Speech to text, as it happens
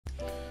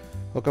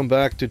Welcome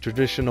back to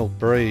Traditional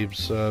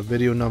Braves,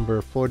 video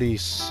number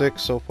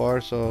 46 so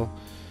far. So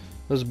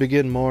let's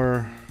begin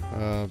more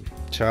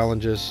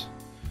challenges,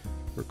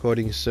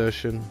 recording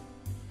session.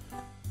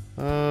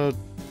 Yeah,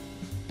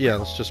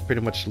 let's just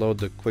pretty much load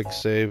the quick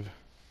save.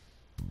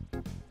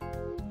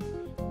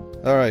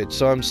 Alright,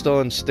 so I'm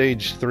still in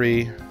stage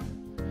 3.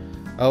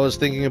 I was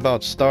thinking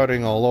about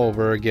starting all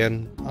over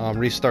again,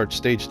 restart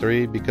stage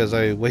 3 because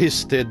I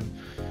wasted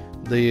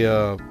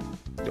the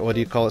what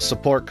do you call it,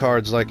 support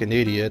cards like an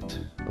idiot.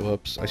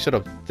 Whoops, I should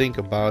have think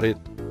about it.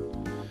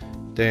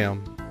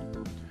 Damn.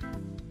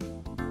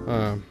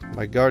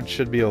 My guard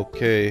should be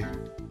okay.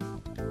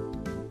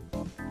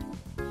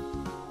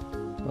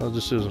 I'll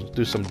just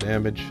do some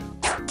damage.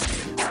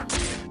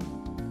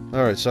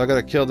 Alright, so I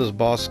gotta kill this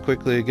boss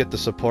quickly, get the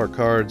support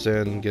cards,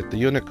 and get the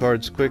unit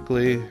cards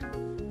quickly.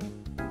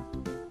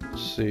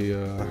 Let's see,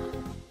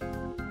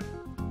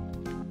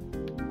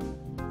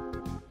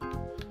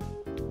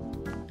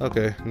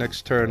 okay,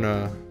 next turn,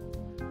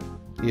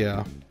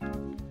 yeah.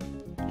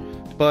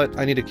 But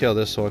I need to kill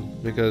this one,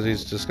 because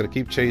he's just gonna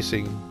keep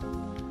chasing.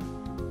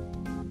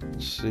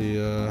 Let's see,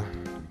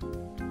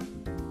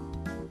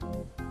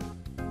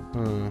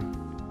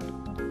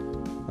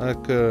 I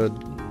could...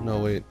 No,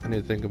 wait, I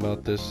need to think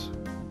about this.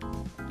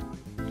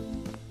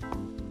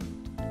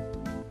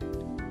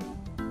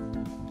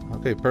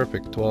 Okay,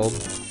 perfect,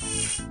 12.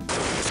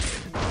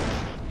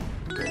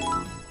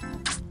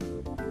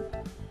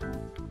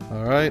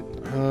 Alright,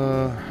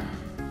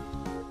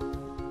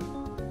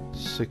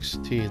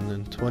 16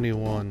 and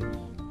 21.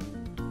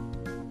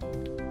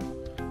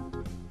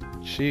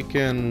 She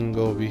can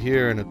go over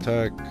here and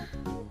attack.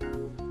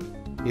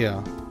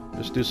 Yeah,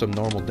 just do some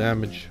normal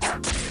damage.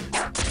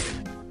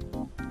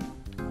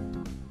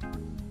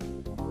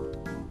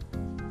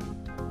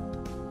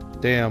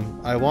 Damn,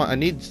 I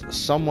need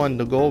someone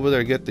to go over there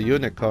and get the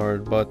unit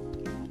card, but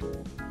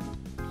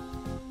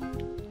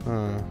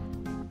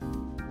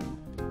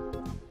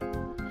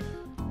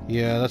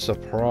yeah, that's a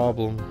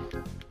problem.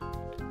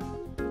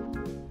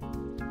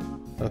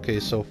 Okay,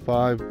 so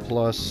 5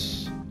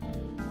 plus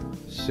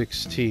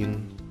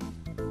 16.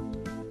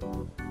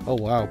 Oh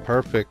wow,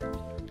 perfect.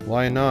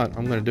 Why not?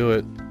 I'm gonna do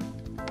it.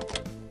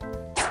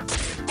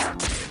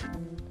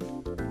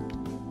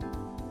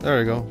 There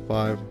we go,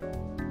 5.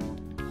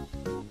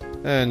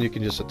 And you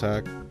can just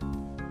attack.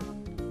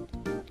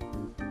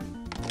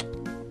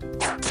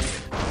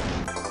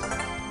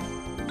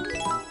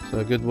 So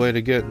a good way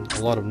to get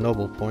a lot of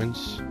noble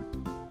points.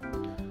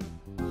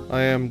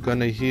 I am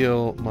gonna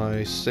heal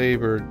my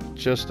saber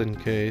just in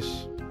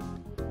case.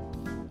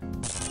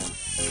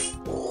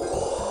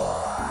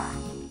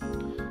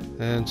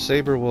 And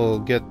saber will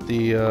get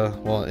the,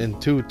 well, in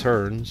 2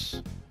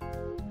 turns.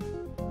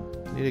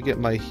 Need to get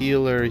my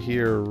healer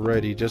here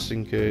ready just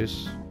in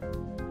case.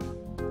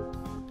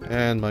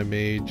 And my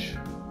mage.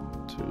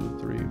 2,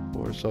 3,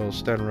 4. So I'll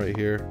stand right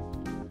here.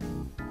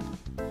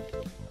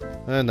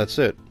 And that's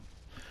it.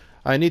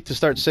 I need to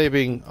start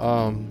saving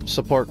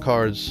support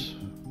cards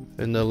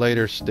in the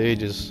later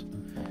stages.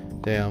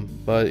 Damn.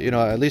 But, you know,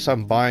 at least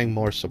I'm buying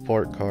more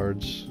support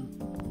cards.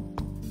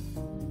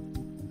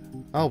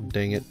 Oh,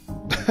 dang it.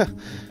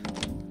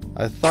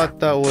 I thought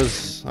that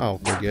was... Oh,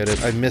 forget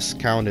it. I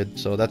miscounted,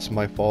 so that's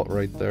my fault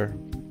right there.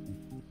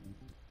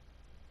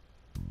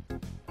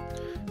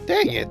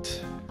 Dang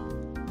it!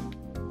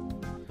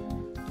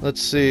 Let's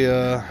see,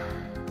 I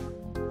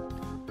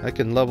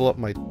can level up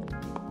my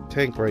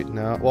tank right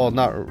now. Well,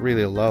 not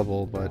really a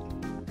level, but...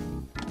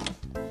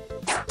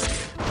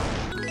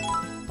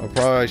 I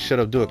probably should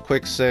have do a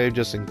quick save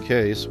just in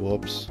case.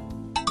 Whoops.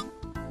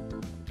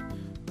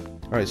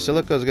 Alright,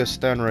 Silica's gonna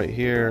stand right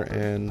here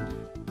and...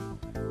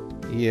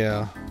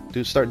 Yeah,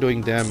 start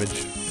doing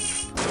damage.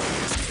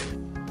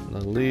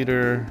 The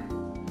leader...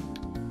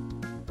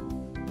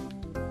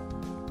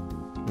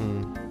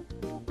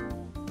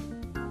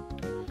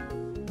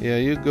 Yeah,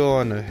 you go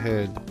on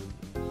ahead.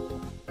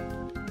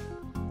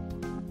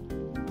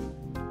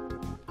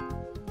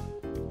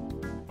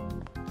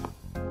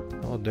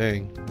 Oh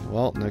dang.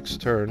 Well, next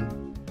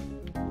turn.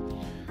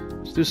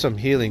 Let's do some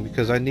healing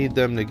because I need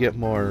them to get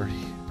more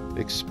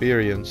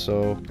experience,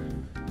 so...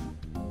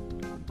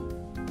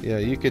 Yeah,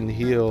 you can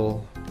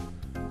heal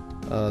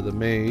the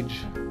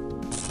mage.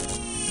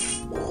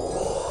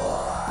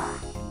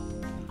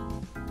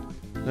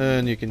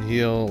 And you can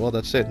heal... Well,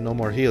 that's it. No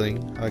more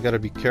healing. I gotta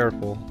be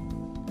careful.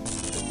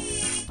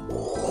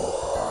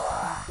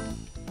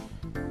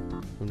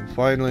 And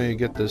finally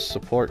get this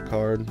support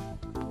card.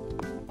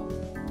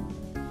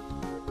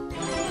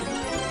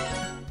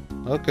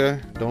 Okay,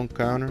 don't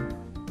counter.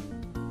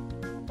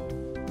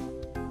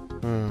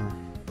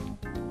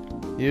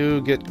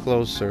 You get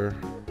closer.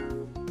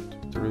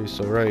 3,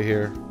 so right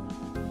here.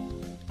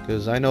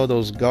 Because I know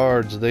those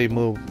guards, they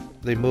move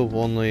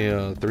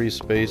only 3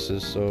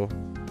 spaces, so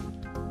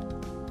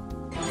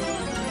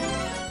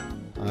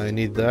I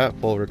need that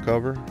full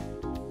recover.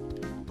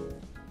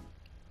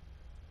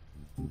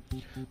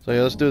 So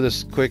yeah, let's do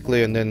this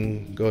quickly and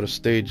then go to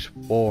stage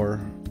 4.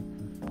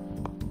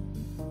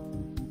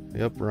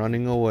 Yep,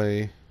 running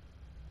away.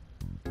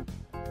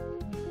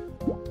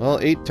 Well,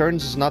 8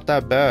 turns is not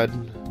that bad.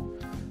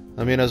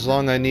 I mean, as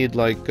long I need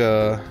like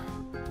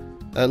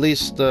at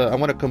least I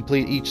want to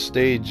complete each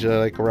stage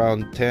like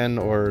around 10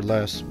 or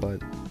less,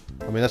 but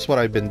I mean that's what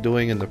I've been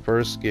doing in the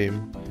first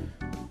game.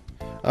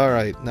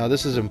 Alright, now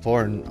this is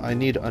important. I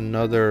need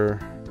another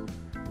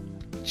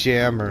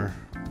jammer.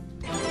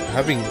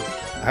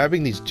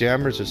 Having these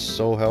jammers is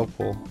so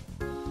helpful.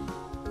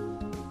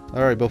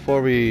 Alright,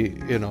 before we,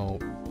 you know,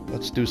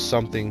 let's do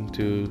something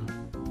to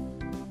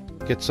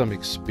get some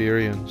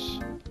experience.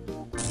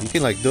 You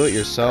can like do it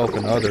yourself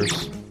and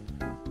others.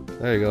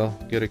 There you go,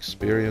 get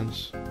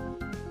experience.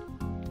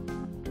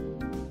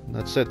 And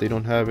that's it, they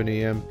don't have any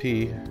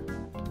MP.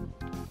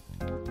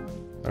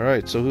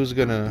 Alright, so who's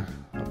gonna...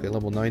 Okay,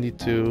 level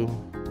 92,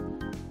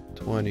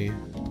 20.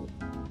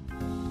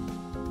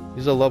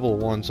 He's a level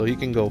 1, so he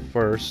can go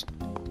first.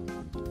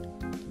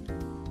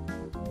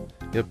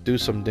 Yep, do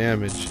some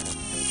damage.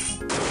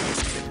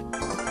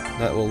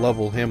 That will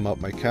level him up,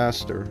 my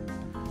caster.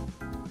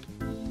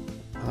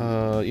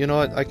 You know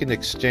what? I can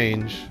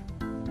exchange.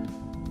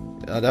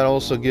 That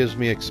also gives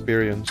me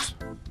experience.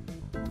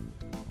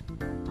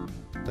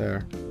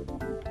 There.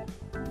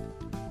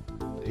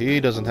 He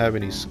doesn't have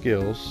any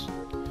skills.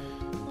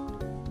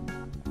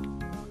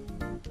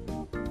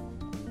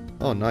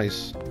 Oh,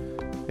 nice.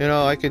 You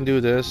know, I can do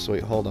this.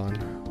 Wait, hold on.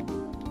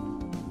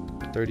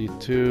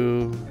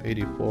 32,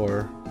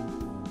 84.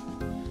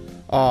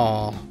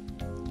 Aw.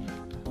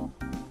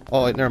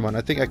 Oh, wait, never mind.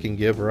 I think I can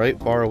give, right?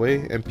 Far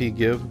away. MP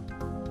give.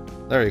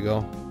 There you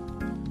go.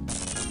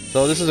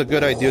 So this is a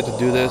good idea to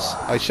do this.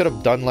 I should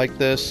have done like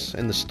this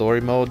in the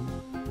story mode.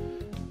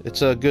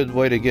 It's a good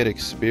way to get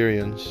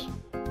experience.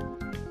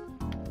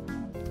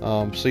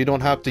 So you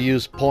don't have to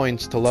use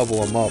points to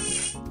level them up.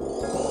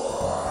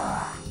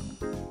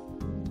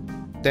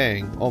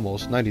 Dang,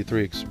 almost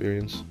 93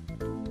 experience.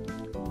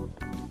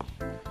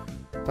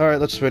 Alright,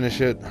 let's finish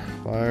it.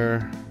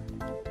 Fire.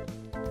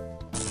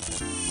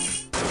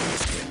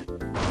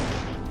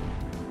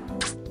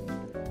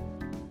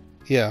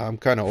 Yeah, I'm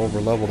kind of over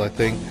leveled, I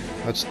think.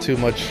 That's too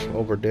much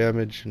over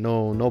damage.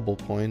 No noble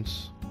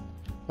points.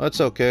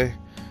 That's okay.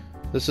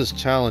 This is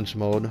challenge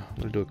mode. I'm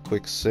gonna do a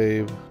quick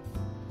save.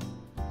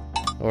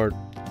 Or,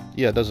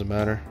 yeah, it doesn't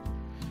matter.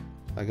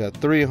 I got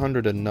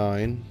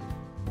 309.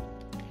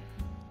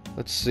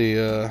 Let's see,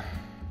 he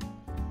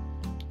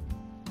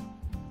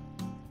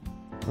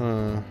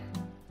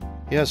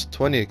has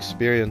 20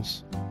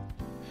 experience.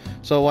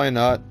 So why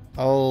not?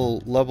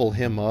 I'll level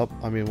him up.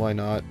 I mean, why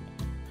not?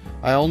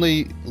 I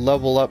only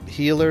level up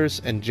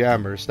healers and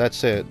jammers.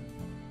 That's it.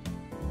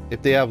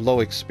 If they have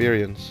low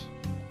experience.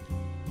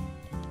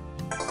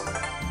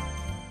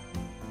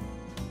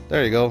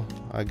 There you go.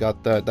 I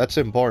got that. That's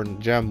important.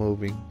 Jam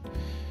moving.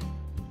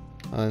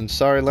 And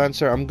sorry,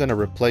 Lancer, I'm gonna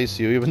replace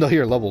you, even though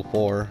you're level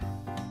 4.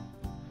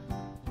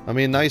 I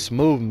mean, nice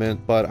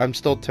movement, but I'm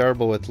still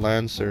terrible with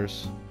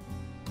Lancers.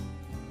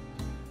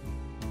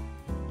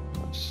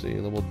 Let's see,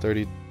 level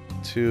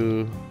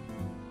 32.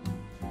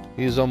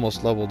 He's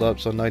almost leveled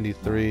up, so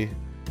 93.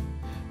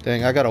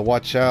 Dang, I gotta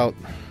watch out.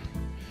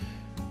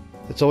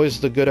 It's always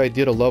the good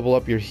idea to level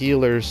up your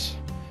healers,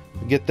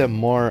 get them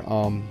more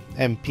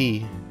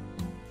MP,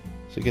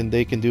 so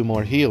they can do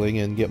more healing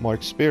and get more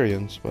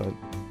experience.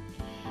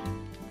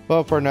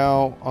 But for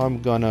now,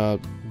 I'm gonna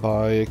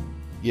buy,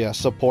 yeah,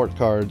 support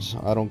cards.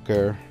 I don't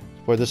care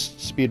for this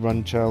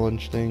speedrun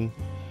challenge thing.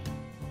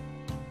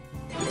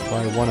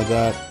 Buy one of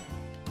that,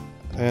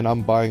 and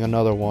I'm buying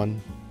another one.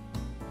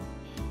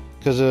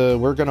 Because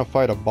we're gonna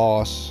fight a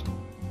boss.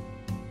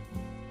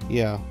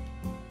 Yeah.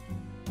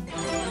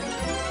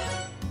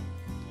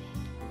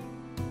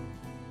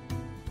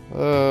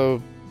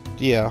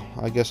 Yeah,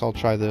 I guess I'll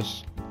try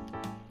this.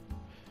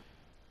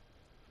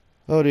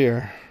 Oh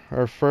dear.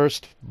 Our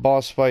first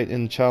boss fight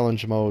in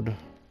challenge mode.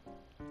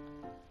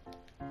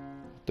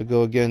 To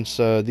go against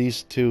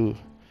these two.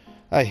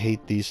 I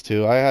hate these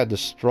two. I had to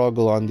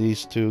struggle on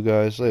these two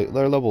guys. They're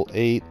level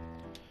 8.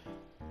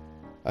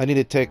 I need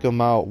to take them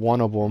out, one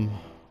of them.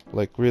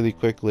 Like really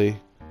quickly.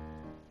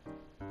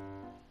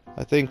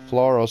 I think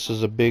Floros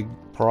is a big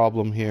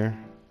problem here.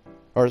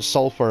 Or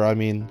Sulfer, I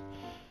mean.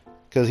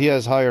 Because he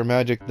has higher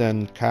magic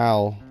than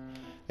Cal.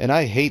 And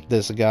I hate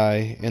this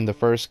guy in the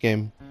first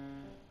game.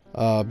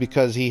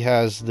 Because he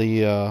has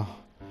the...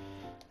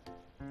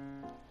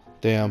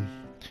 Damn.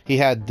 He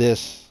had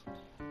this.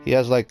 He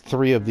has like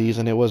 3 of these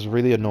and it was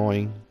really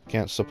annoying.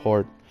 Can't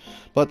support.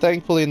 But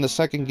thankfully in the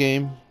second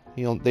game,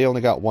 they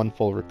only got 1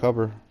 full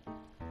recover.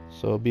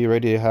 So be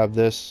ready to have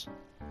this.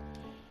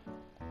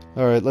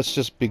 Alright, let's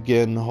just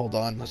begin. Hold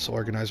on, let's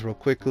organize real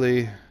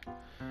quickly.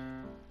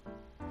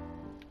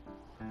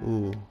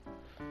 Ooh.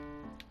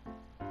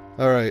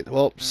 Alright,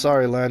 well,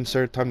 sorry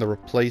Lancer, time to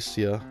replace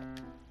you.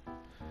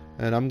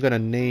 And I'm gonna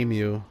name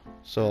you,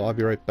 so I'll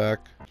be right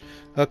back.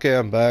 Okay,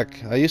 I'm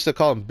back. I used to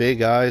call him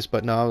Big Eyes,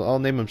 but now I'll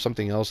name him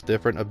something else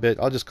different a bit.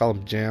 I'll just call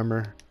him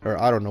Jammer,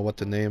 or I don't know what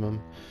to name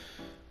him.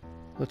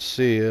 Let's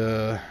see,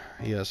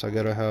 yes, I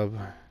gotta have...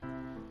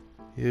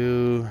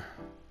 You...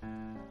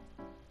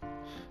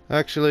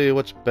 Actually,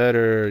 what's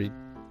better?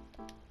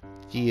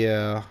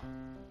 Yeah.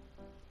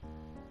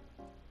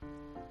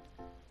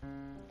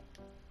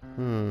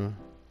 Hmm.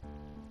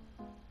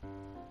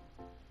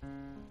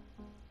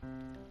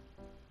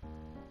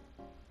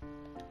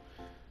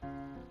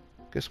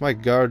 Guess my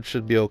guard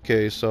should be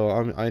okay, so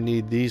I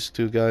need these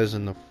two guys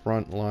in the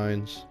front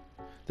lines.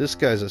 This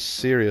guy's a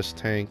serious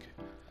tank.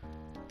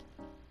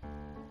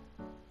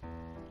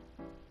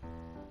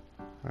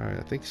 Alright,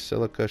 I think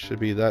Silica should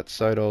be that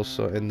side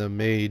also, and the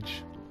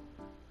mage.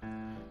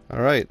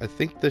 Alright, I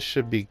think this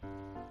should be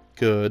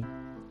good.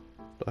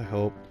 I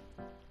hope.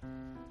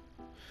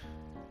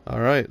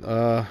 Alright,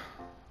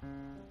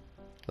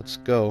 let's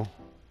go.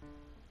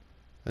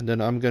 And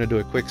then I'm gonna do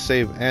a quick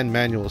save and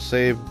manual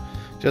save,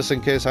 just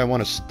in case I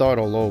want to start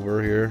all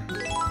over here.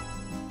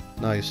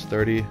 Nice,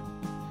 30.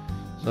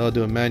 So I'll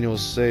do a manual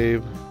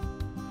save.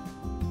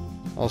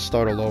 I'll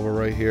start all over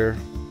right here.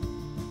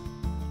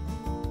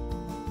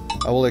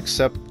 I will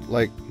accept,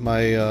 like,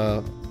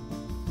 my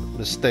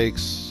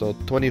mistakes, so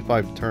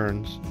 25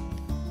 turns.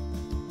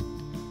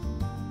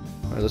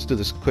 Alright, let's do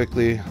this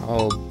quickly.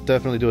 I'll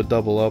definitely do a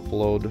double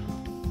upload,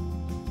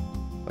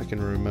 if I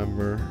can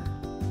remember.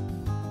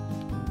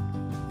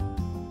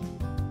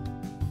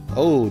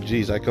 Oh,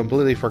 geez, I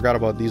completely forgot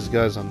about these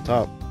guys on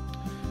top.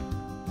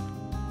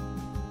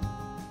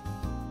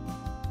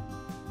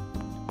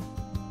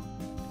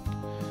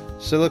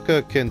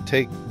 Silica can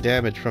take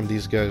damage from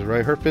these guys,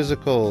 right? Her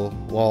physical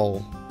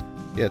wall,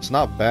 yeah, it's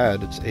not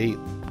bad. It's 8.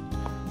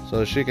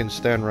 So she can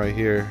stand right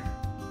here.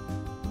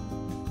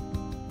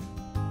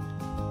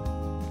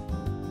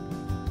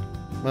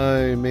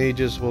 My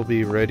mages will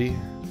be ready.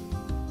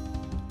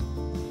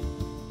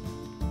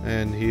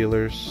 And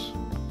healers.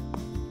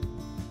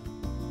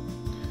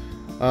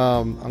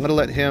 I'm gonna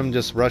let him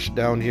just rush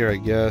down here, I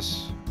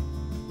guess.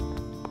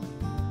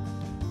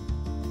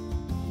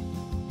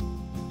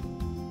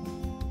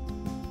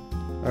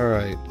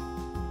 Alright.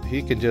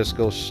 He can just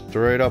go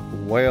straight up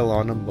wail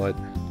on him, but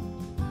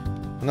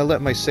I'm gonna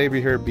let my savior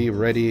here be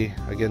ready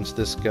against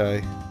this guy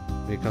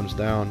when he comes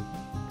down.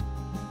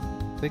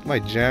 I think my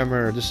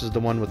jammer, this is the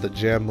one with the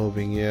jam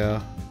moving,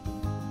 yeah.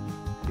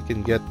 He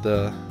can get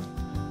the...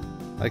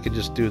 I can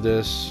just do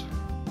this.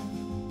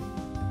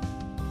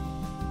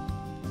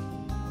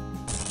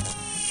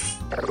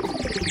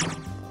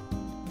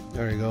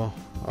 There you go.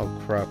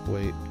 Oh crap,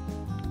 wait.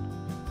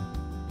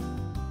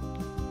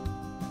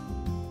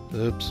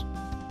 Oops.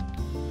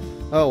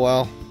 Oh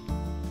well.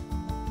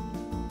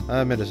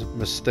 I made a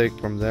mistake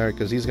from there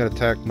because he's gonna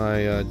attack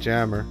my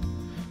jammer.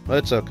 But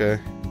it's okay.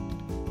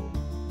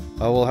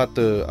 I will have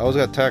to... I was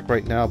gonna attack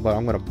right now, but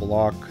I'm gonna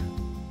block.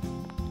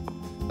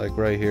 Like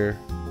right here.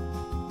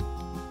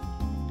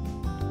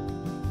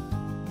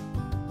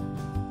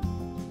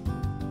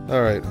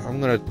 Alright, I'm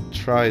gonna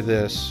try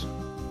this.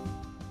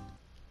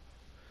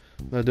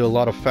 I'm gonna do a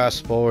lot of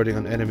fast forwarding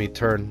on enemy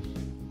turn.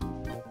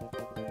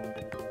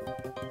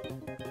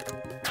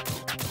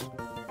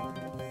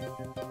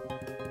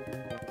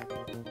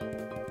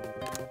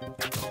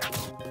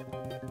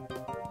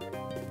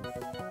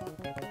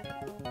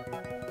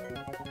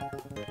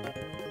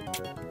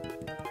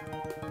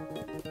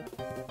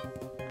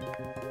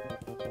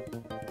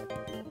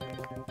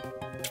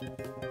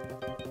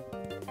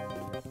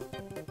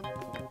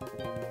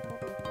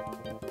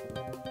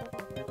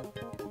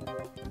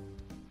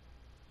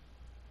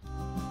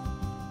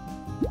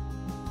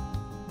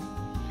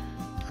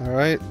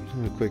 Alright,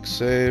 a quick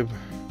save.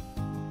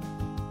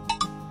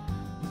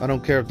 I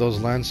don't care if those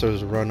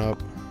lancers run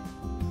up.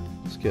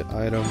 Let's get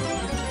item.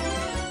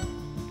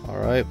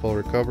 Alright, full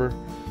recover.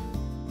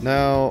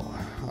 Now,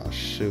 oh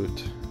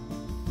shoot.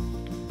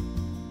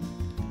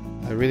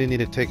 I really need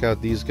to take out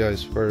these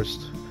guys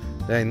first.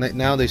 Dang,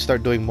 now they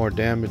start doing more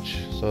damage,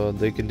 so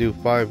they can do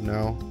 5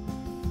 now.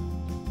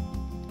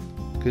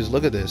 Because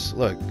look at this,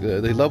 look,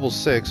 they level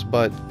 6,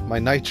 but my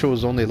nitro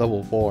is only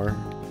level 4.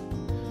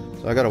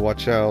 So I gotta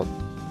watch out.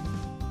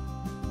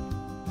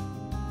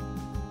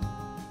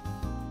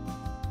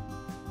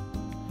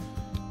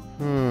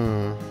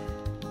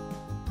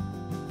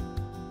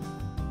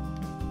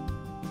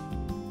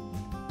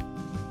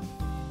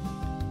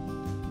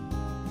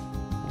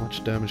 How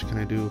much damage can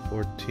I do?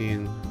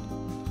 14.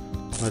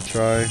 I'm gonna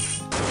try.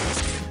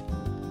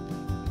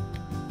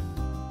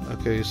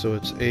 Okay, so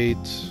it's 8,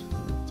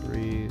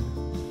 3.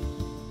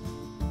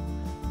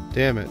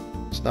 Damn it.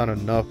 It's not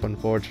enough,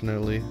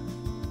 unfortunately.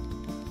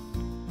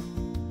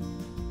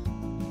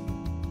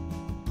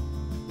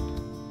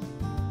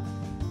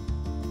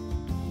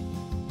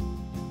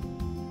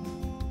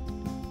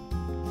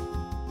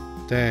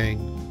 Dang.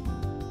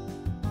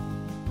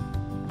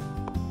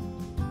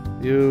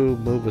 You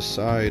move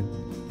aside.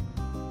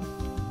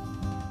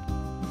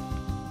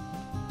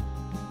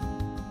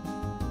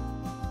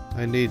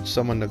 I need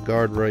someone to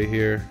guard right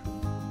here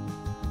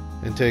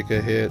and take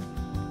a hit.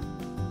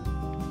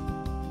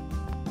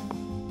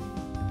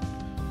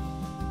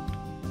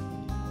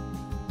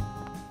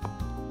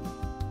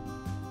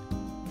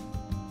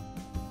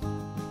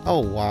 Oh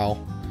wow.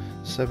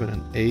 7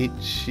 and 8.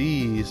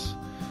 Jeez.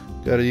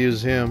 Gotta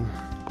use him.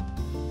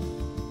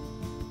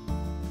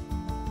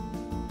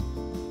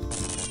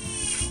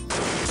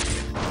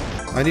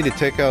 I need to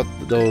take out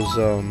those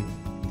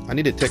I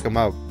need to take him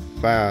out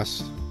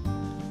fast.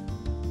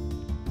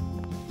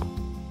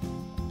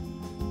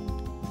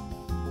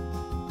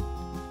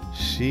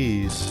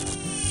 Jeez.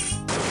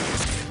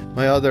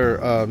 My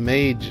other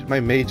mage, my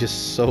mage is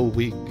so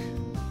weak.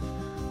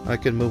 I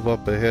can move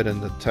up ahead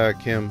and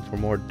attack him for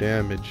more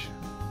damage.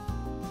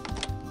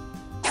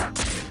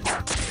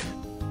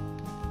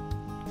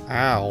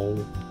 Ow.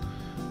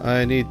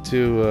 I need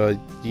to,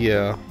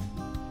 yeah,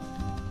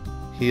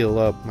 heal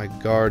up my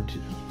guard.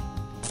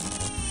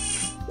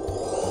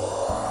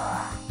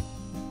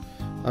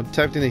 I'm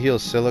tempting to heal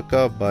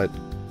Silica, but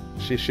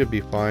she should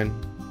be fine.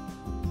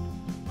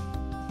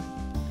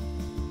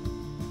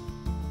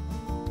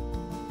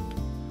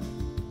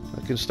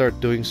 I can start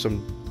doing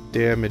some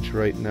damage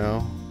right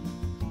now.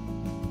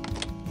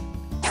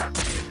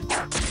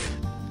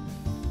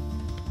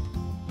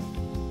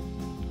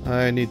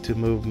 I need to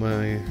move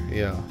my,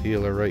 yeah,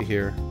 healer right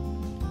here.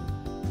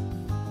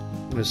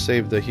 I'm gonna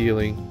save the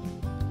healing.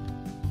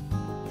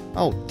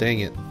 Oh,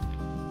 dang it.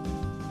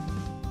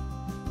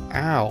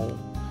 Ow.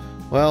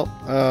 Well,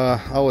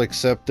 I'll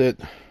accept it.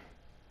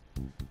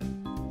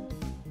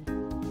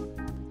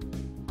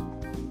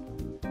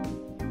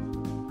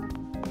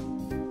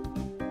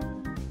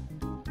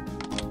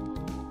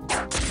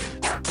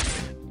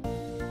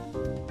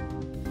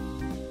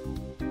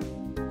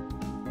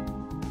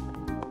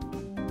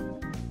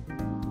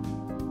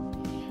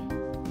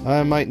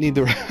 I might need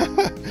to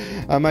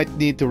I might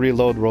need to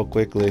reload real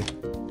quickly.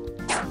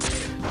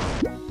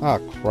 Ah,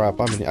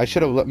 crap. I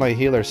should have let my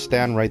healer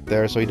stand right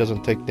there so he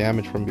doesn't take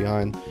damage from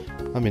behind.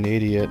 I'm an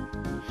idiot.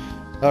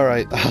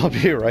 Alright, I'll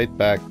be right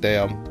back.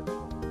 Damn.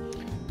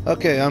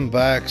 Okay, I'm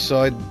back.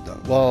 So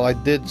I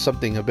did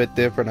something a bit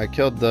different. I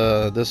killed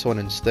this one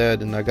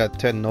instead and I got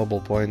 10 noble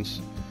points.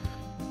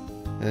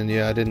 And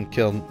yeah, I didn't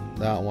kill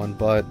that one,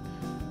 but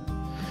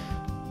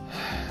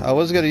I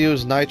was gonna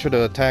use Nitro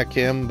to attack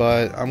him,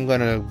 but I'm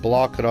gonna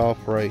block it off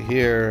right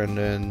here and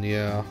then,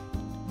 yeah,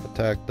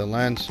 attack the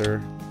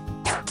Lancer.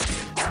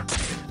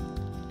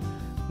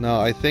 Now,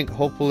 I think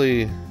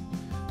hopefully,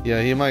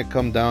 yeah, he might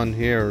come down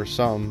here or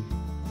something.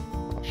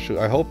 Shoot,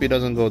 I hope he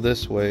doesn't go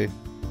this way.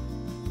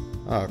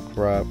 Ah,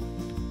 crap.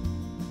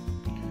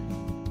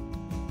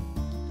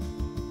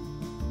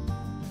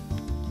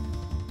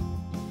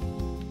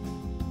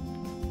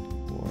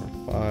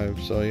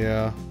 So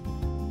yeah,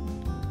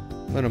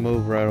 I'm gonna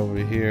move right over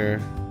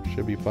here.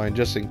 Should be fine,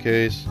 just in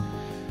case.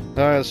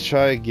 Alright, let's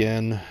try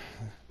again.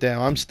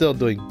 Damn, I'm still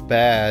doing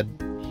bad.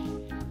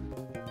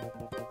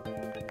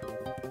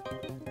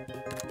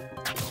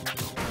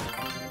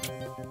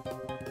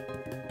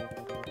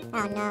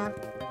 Oh no.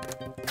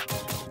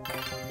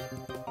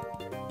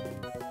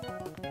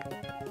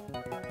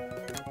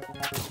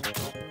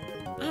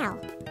 Ow.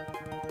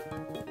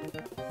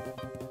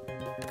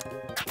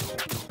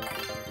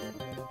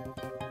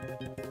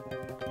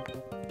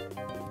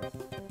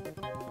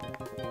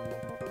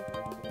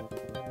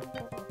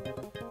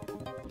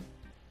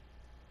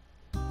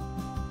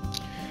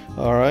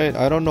 Alright,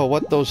 I don't know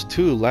what those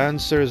two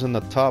Lancers in the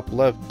top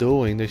left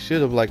doing. They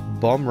should have like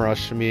bum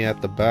rushed me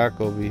at the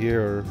back over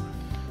here, or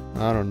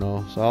I don't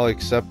know. So I'll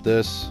accept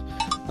this.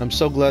 I'm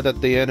so glad that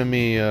the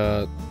enemy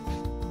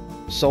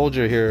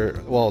soldier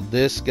here, well,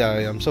 this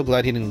guy, I'm so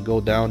glad he didn't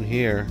go down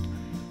here.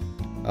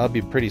 I'll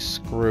be pretty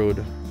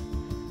screwed.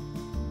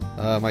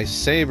 My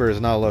saber is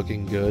not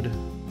looking good.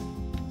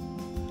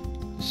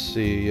 Let's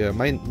see, yeah,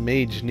 my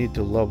mage need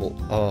to level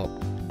up.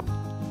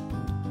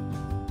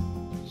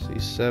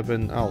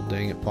 C7, oh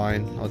dang it,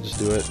 fine, I'll just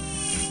do it.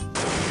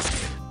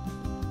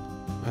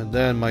 And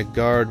then my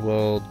guard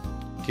will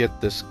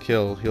get this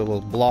kill. He will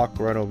block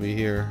right over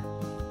here.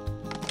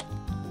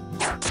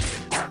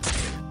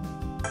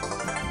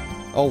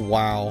 Oh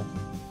wow.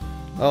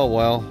 Oh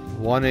well,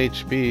 1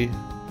 HP.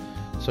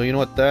 So you know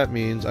what that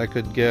means? I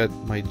could get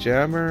my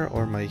jammer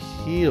or my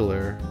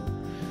healer.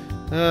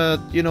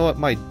 You know what,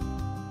 my...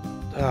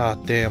 Ah,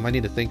 damn, I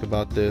need to think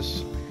about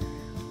this.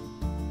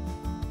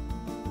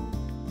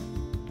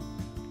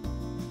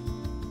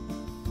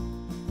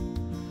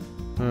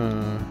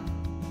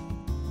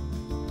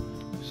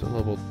 So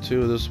level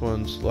 2, this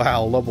one's...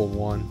 Wow, level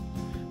 1.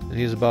 And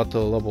he's about to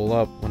level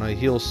up when I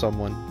heal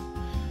someone.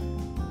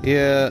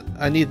 Yeah,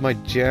 I need my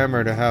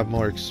jammer to have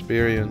more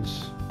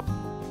experience.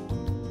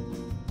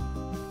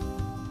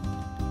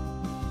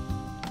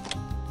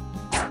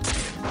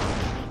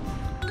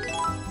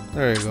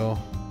 There you go.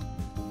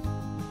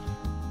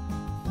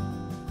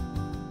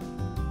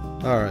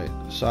 Alright,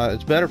 so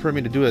it's better for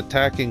me to do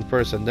attacking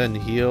first and then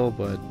heal,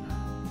 but...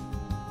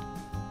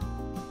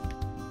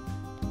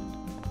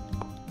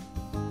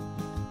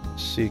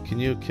 Let's see, can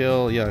you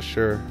kill? Yeah,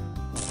 sure.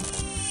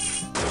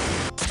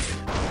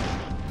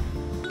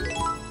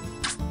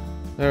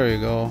 There you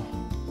go.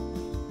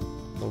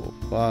 Level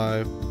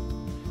 5.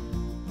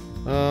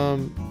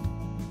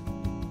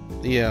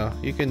 Yeah,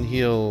 you can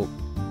heal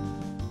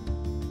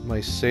my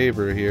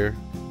saber here.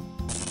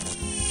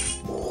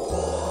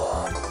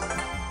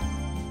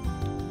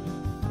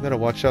 I gotta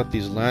watch out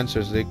these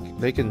lancers.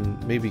 They can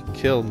maybe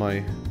kill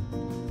my...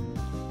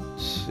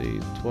 Let's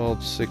see,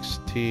 12,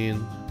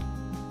 16.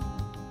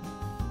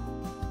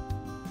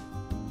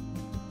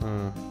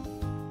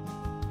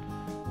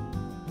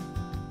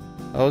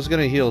 I was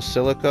gonna heal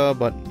Silica,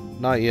 but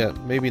not yet.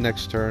 Maybe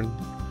next turn.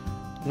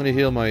 I'm gonna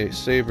heal my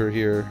Saber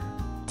here,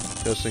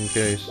 just in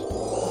case.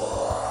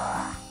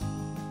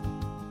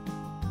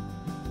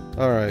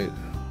 Alright.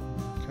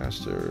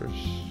 Casters.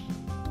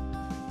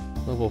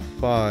 Level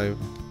 5.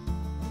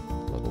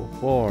 Level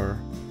 4.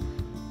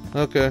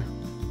 Okay.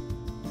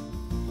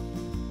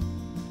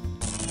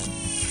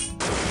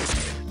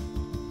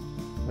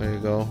 There you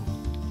go.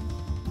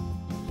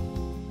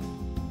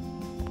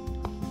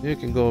 You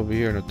can go over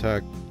here and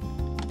attack.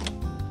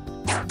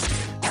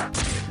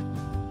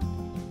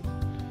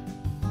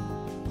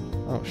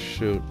 Oh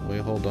shoot, wait,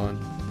 hold on.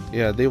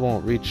 Yeah, they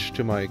won't reach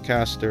to my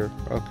caster.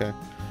 Okay.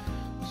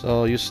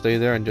 So you stay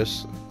there and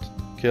just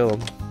kill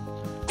them.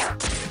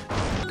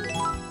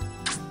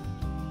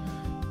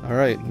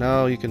 Alright,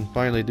 now you can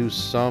finally do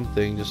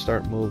something. Just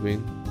start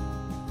moving.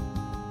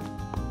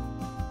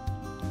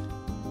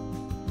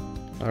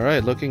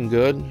 Alright, looking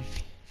good.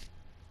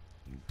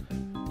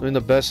 Doing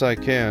the best I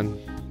can.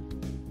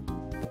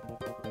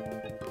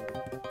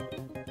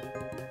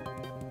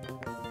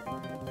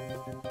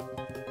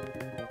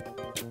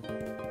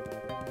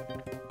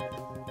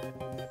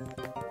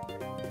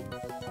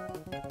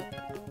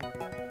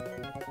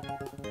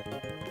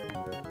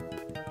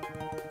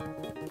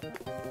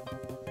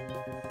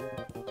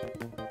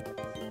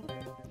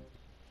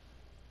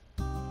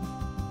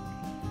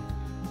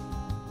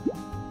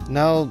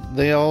 Now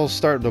they all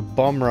start to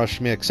bum rush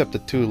me except the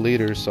 2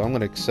 leaders, so I'm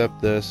gonna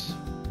accept this.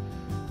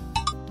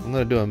 I'm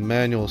gonna do a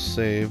manual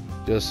save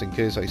just in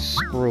case I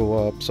screw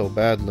up so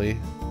badly.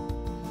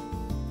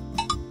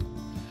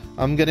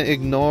 I'm gonna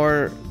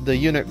ignore the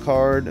unit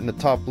card in the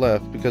top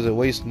left because it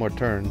wastes more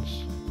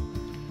turns.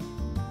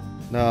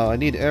 Now I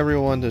need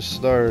everyone to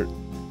start.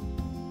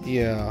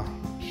 Yeah,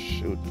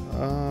 shoot.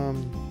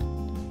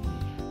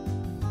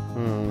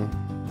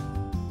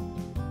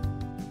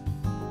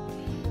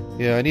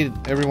 Yeah, I need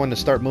everyone to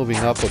start moving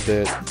up a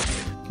bit.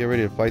 Get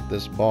ready to fight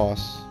this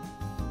boss.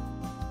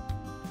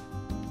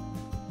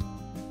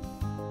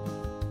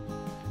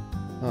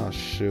 Oh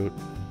shoot.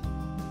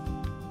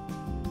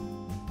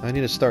 I need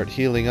to start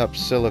healing up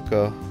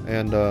Silica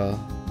and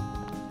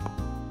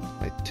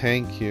my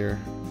tank here.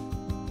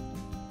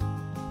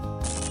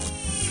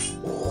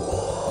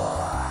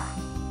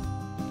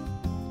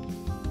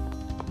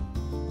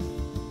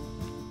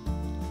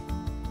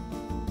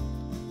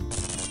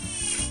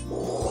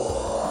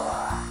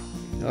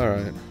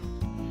 Alright.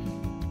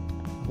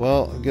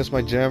 Well, I guess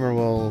my jammer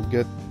will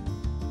get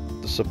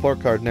the support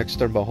card next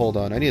turn, but hold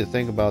on. I need to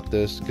think about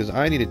this, because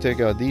I need to take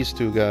out these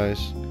 2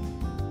 guys.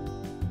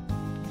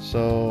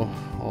 So,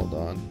 hold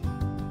on.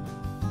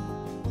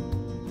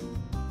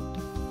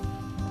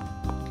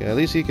 Okay, at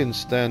least he can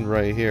stand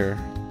right here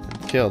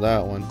and kill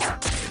that one.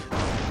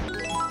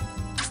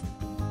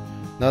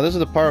 Now this is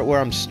the part where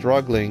I'm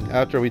struggling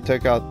after we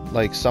take out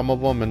like some of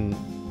them and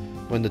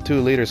when the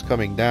 2 leaders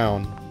coming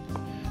down.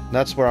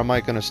 That's where I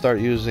might gonna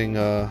start using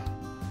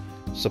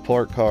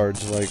support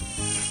cards, like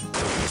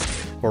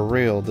for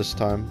real this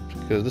time,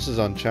 because this is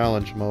on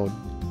challenge mode.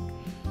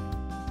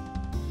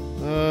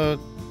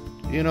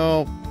 You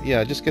know,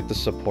 yeah, just get the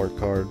support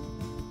card.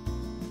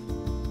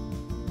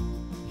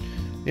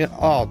 Yeah.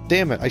 Oh,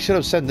 damn it! I should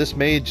have sent this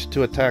mage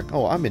to attack.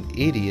 Oh, I'm an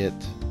idiot.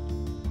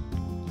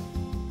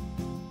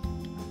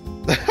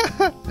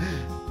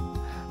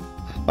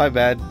 My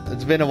bad.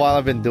 It's been a while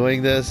I've been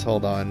doing this.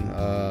 Hold on.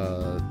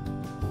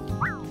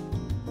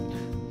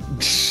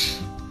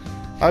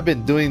 I've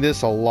been doing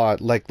this a lot,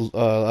 like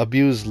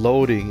abuse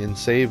loading and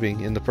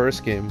saving in the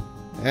first game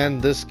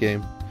and this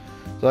game,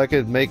 so I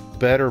could make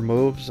better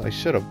moves. I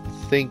should have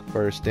think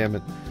first, damn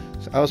it.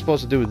 So I was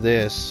supposed to do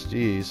this.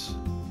 Jeez,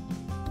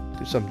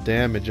 do some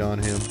damage on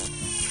him.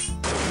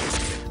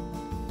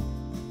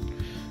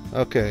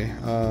 Okay,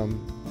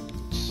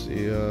 let's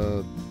see.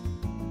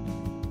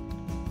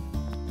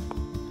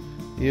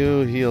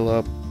 You heal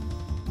up.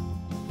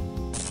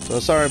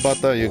 So sorry about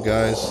that, you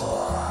guys.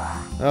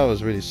 That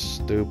was really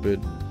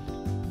stupid.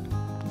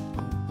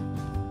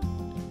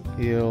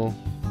 Heal.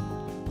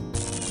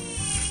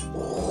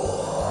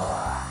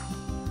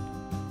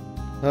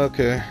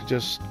 Okay,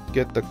 just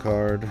get the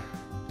card.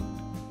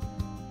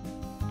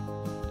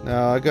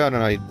 Now I got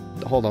an idea.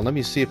 Hold on, let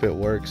me see if it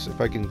works.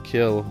 If I can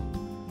kill.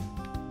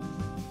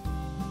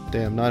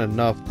 Damn, not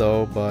enough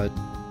though, but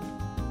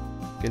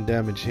can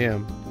damage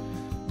him.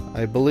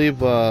 I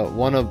believe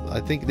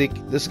I think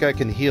this guy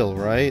can heal,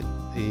 right?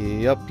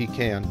 Yup, he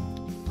can.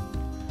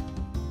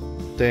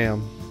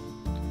 Damn.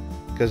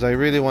 Because I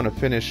really want to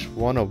finish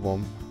one of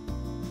them.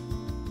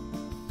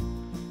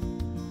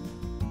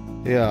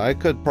 Yeah, I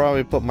could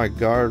probably put my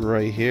guard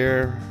right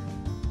here.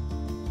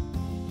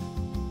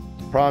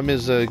 Problem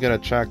is gonna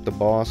attract the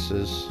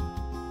bosses.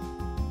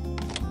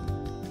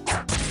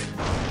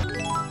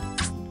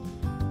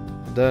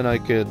 Then I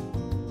could...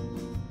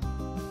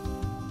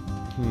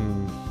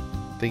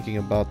 Thinking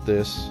about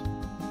this.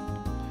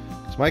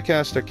 Because my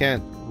caster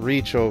can't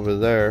reach over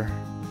there.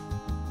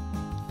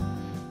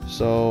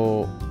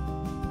 So...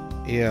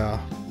 Yeah.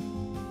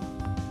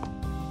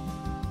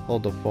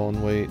 Hold the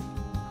phone, wait.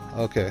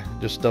 Okay,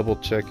 just double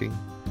checking.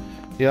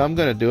 Yeah, I'm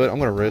gonna do it. I'm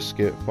gonna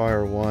risk it.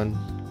 Fire 1.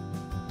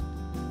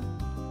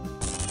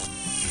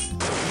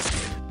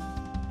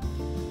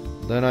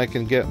 Then I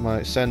can get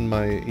my, send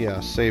my,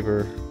 yeah,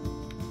 saber.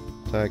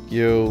 Attack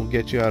you,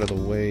 get you out of the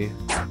way.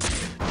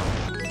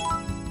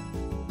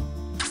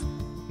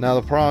 Now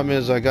the problem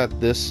is I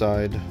got this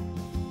side.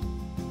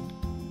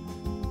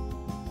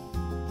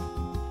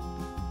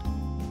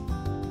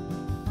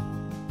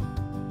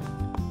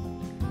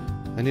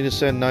 I need to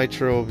send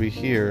Nitro over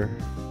here.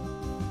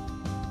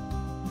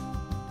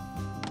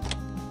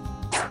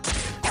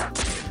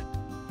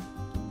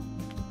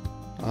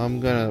 I'm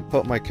gonna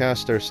put my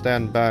caster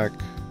stand back.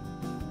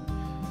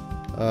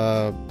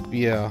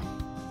 Yeah,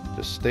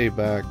 just stay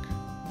back.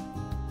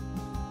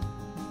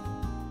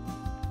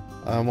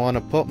 I want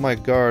to put my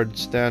guard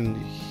stand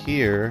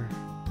here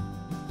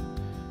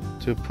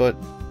to put.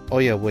 Oh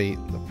yeah, wait.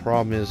 The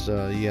problem is,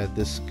 yeah,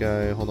 this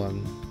guy. Hold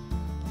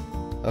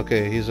on.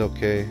 Okay, he's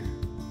okay.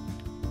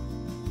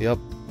 Yep.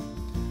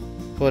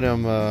 Put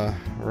him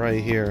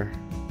right here.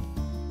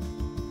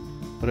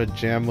 Put a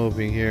jam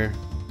moving here.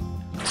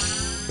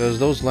 Because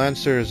those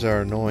lancers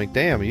are annoying.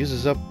 Damn, it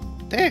uses up.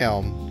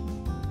 Damn.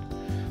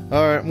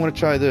 Alright, I'm gonna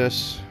try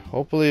this.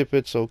 Hopefully if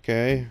it's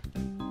okay.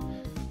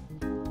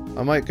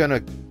 I might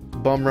kinda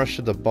bum rush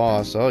to the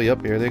boss. Oh,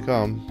 yep, here they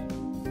come.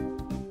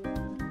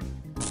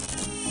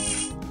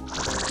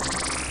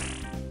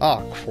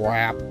 Oh,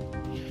 crap.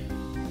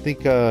 I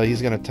think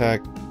he's gonna attack.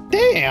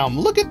 Damn,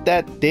 look at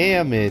that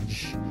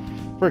damage.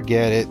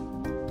 Forget it.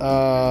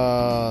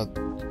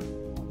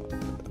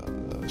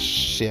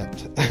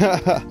 Shit.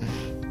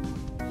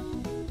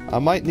 I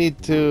might need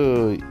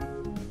to...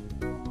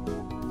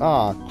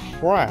 Ah,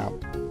 crap.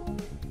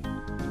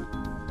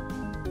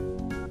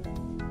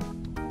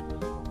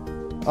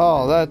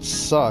 Oh, that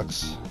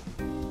sucks.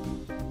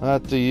 I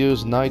have to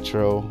use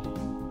Nitro.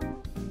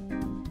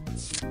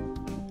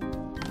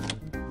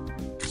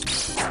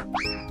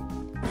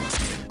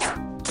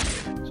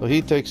 So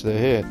he takes the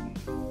hit.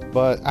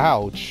 But,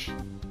 ouch.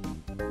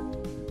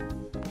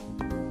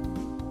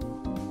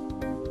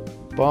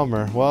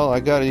 Bummer. Well, I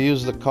gotta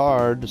use the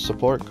card, the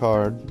support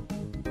card.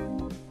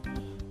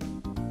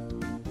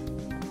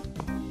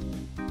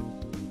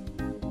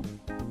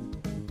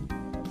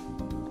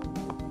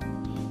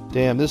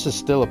 Damn, this is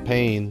still a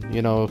pain,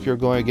 you know, if you're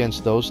going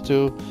against those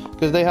two.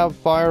 Because they have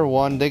Fire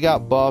 1, they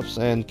got buffs,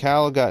 and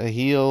Cal got a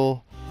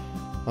heal.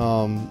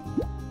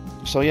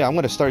 So yeah, I'm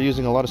going to start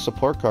using a lot of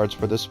support cards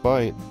for this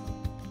fight.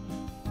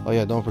 Oh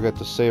yeah, don't forget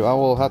to save. I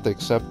will have to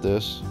accept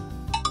this.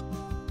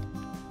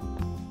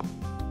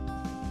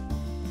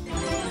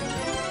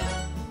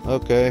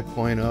 Okay,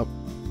 point up.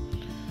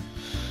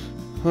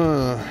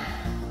 I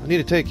need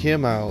to take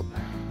him out,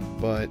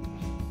 but...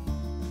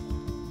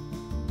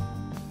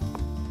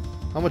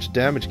 How much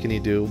damage can he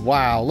do?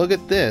 Wow, look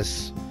at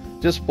this.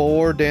 Just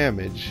 4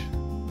 damage.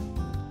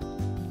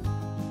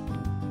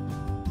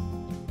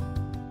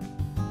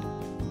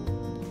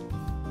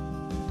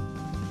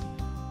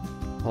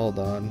 Hold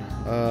on.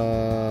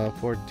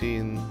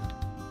 14.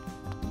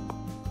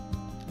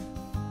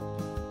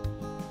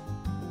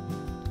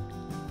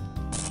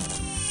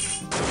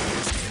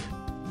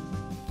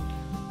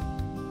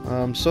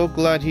 I'm so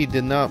glad he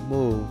did not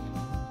move.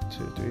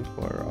 2, 3,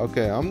 4.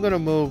 Okay, I'm gonna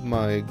move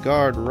my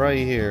guard right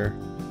here.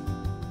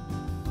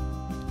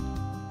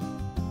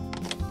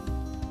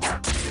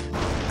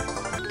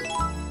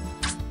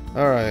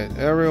 Alright,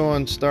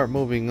 everyone start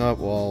moving up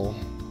while...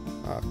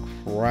 Ah,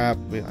 crap.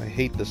 I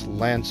hate this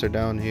lancer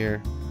down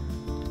here.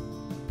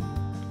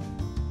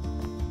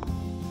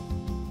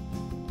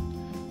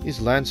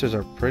 These lancers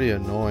are pretty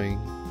annoying.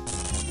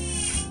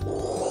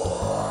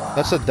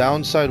 That's the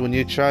downside when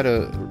you try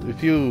to...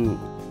 If you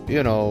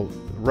know,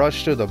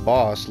 rush to the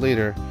boss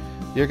later,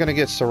 you're gonna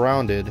get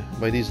surrounded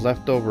by these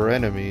leftover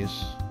enemies.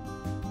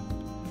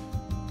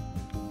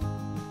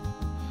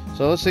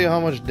 So let's see how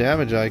much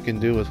damage I can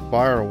do with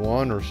Fire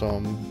 1 or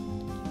something.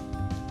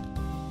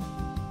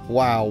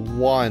 Wow,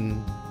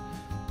 1.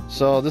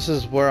 So this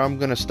is where I'm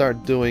gonna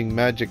start doing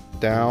magic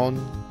down.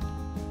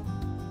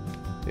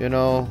 You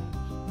know,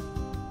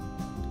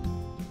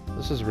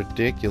 this is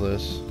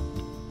ridiculous.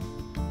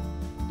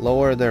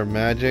 Lower their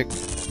magic.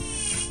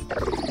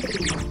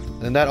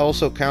 And that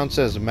also counts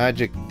as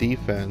magic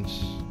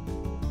defense.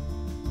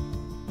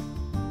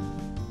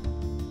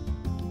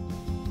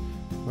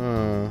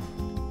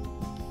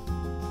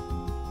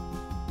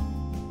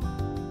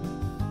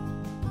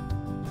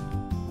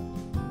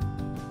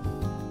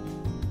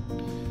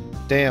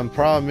 Damn,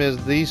 problem is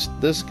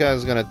this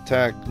guy's gonna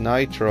attack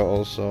Nitro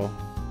also.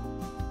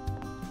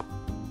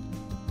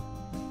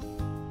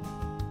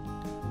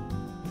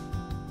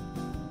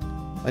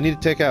 I need to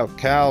take out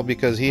Cal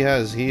because he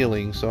has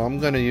healing, so I'm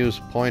gonna use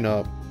point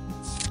up.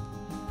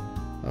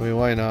 I mean,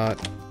 why not?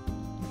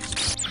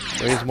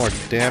 There's more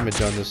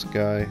damage on this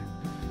guy.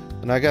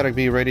 And I gotta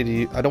be ready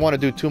to... I don't want to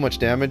do too much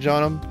damage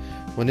on him.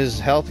 When his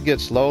health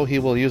gets low, he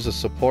will use a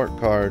support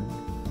card.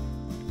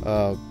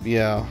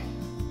 Yeah.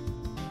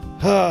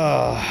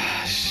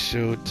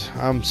 Shoot.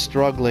 I'm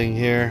struggling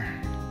here.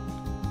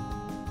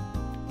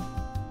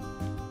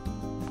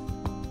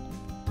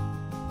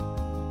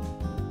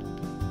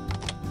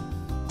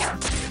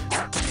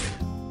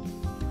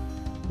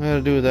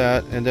 gonna do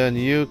that, and then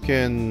you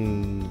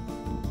can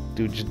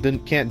do.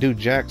 Can't do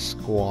jack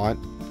squat.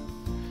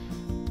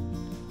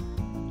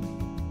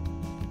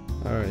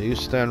 All right, you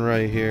stand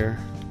right here.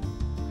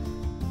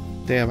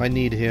 Damn, I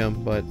need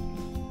him, but.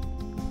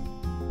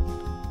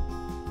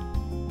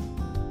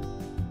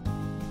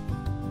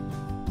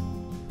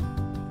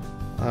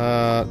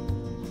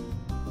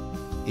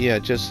 Yeah,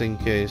 just in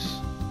case.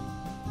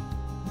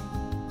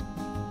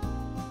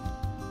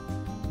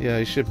 Yeah,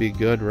 he should be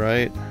good,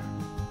 right?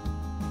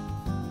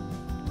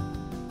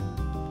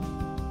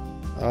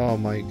 Oh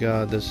my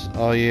god, this...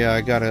 Oh yeah,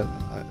 I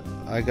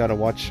gotta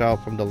watch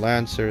out from the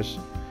Lancers.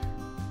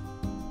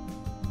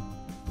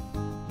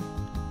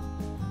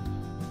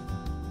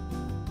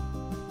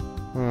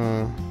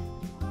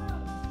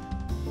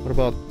 What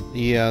about...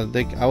 Yeah,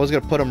 I was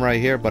gonna put him right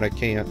here, but I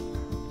can't.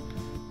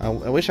 I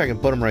wish I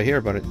could put him right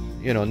here, but,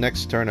 you know,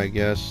 next turn, I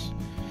guess.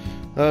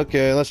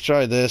 Okay, let's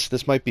try this.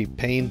 This might be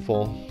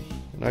painful.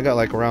 I got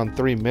like around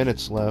 3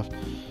 minutes left.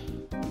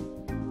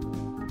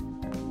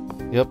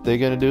 Yep, they're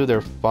gonna do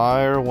their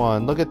fire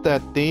one. Look at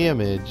that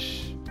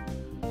damage.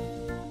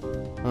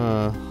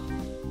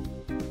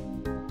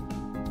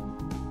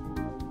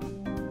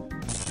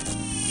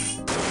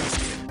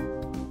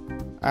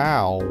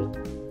 Ow.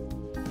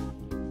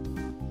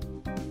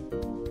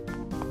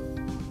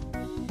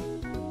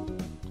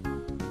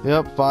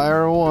 Yep,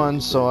 fire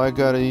one, so I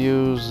gotta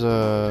use,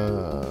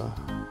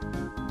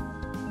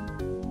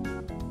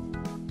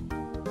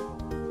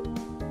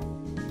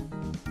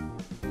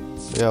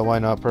 yeah, why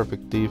not?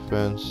 Perfect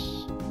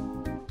defense.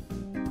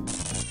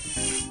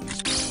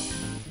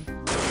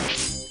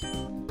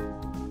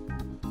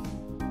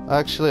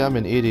 Actually, I'm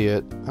an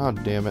idiot. Oh,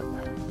 damn it.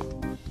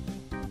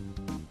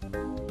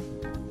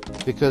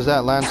 Because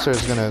that Lancer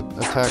is gonna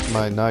attack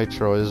my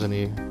Nitro, isn't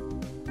he?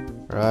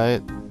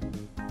 Right?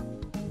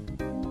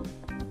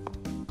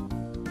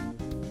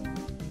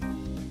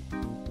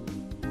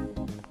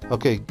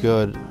 Okay,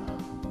 good.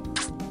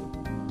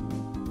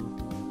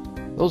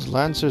 Those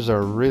Lancers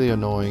are really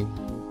annoying.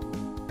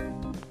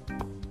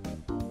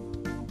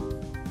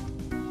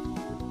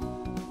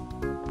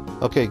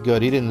 Okay,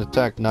 good. He didn't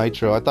attack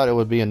Nitro. I thought it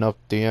would be enough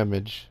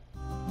damage.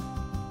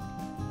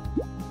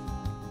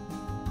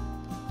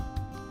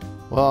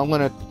 Well, I'm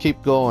gonna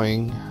keep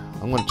going.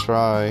 I'm gonna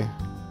try.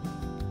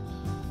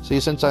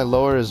 See, since I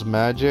lower his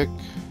magic,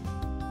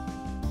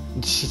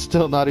 it's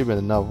still not even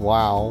enough.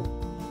 Wow.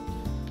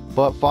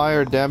 But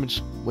fire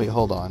damage... Wait,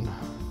 hold on.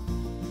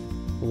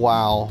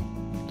 Wow.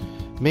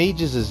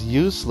 Mages is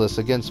useless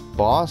against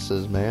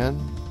bosses, man.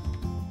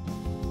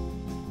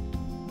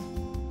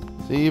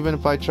 See, even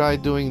if I try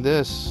doing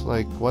this,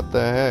 like, what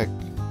the heck?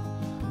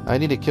 I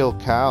need to kill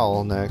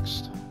Cal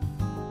next.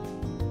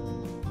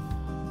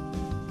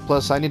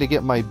 Plus, I need to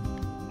get my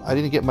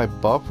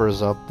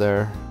buffers up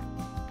there.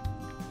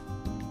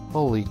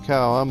 Holy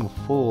cow, I'm a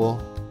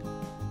fool.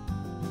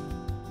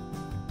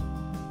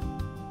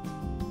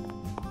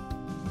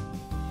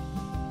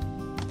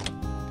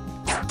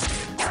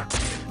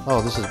 Oh,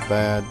 this is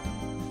bad.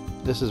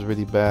 This is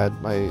really bad.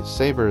 My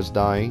saber is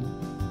dying.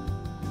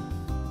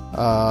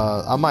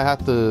 I might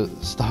have to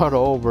start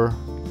over.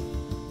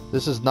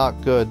 This is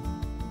not good.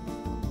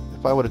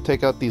 If I were to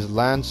take out these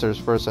Lancers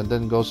first and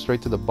then go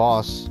straight to the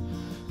boss,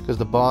 because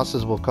the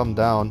bosses will come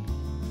down.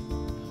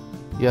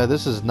 Yeah,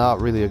 this is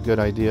not really a good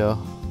idea.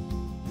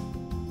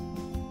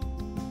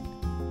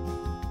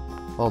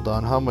 Hold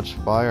on, how much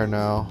fire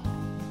now?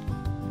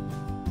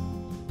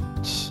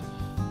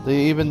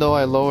 Even though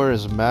I lower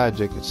his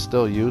magic, it's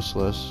still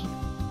useless.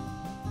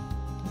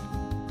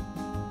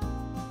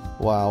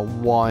 Wow,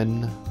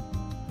 1,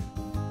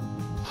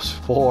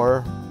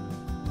 4.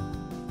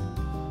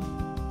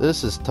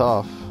 This is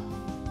tough.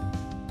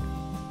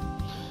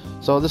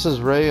 So this is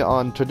Ray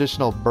on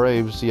traditional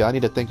Braves. Yeah, I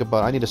need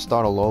to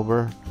start all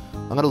over.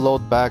 I'm gonna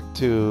load back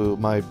to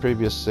my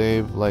previous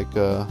save, like,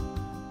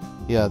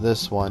 yeah,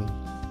 this one.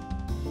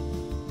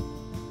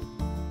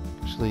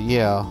 Actually,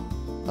 yeah,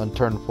 on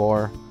turn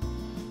 4.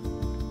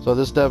 So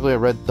this is definitely a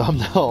red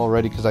thumbnail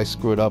already because I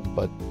screwed up,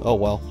 but oh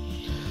well.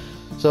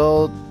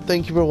 So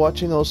thank you for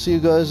watching. I'll see you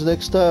guys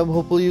next time.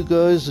 Hopefully you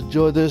guys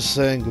enjoy this,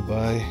 and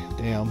goodbye.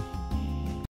 Damn.